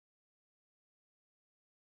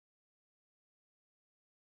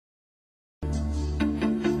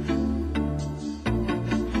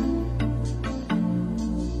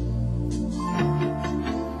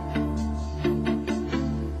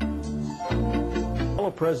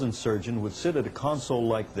telepresence surgeon would sit at a console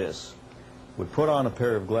like this, would put on a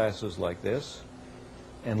pair of glasses like this,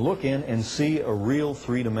 and look in and see a real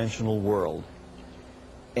three-dimensional world,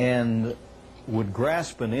 and would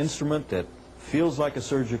grasp an instrument that feels like a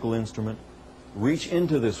surgical instrument, reach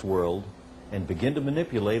into this world, and begin to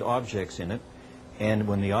manipulate objects in it. And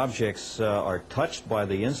when the objects are touched by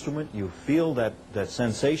the instrument, you feel that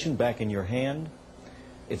sensation back in your hand.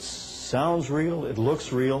 It sounds real, it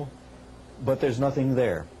looks real, but there's nothing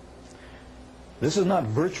there. This is not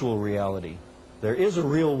virtual reality. There is a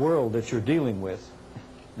real world that you're dealing with.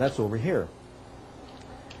 That's over here.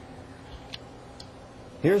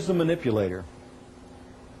 Here's the manipulator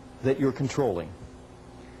that you're controlling.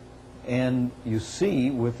 And you see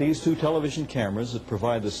with these two television cameras that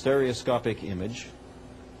provide the stereoscopic image.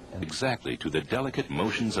 Exactly to the delicate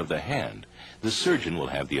motions of the hand, the surgeon will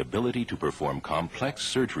have the ability to perform complex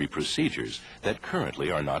surgery procedures that currently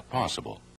are not possible.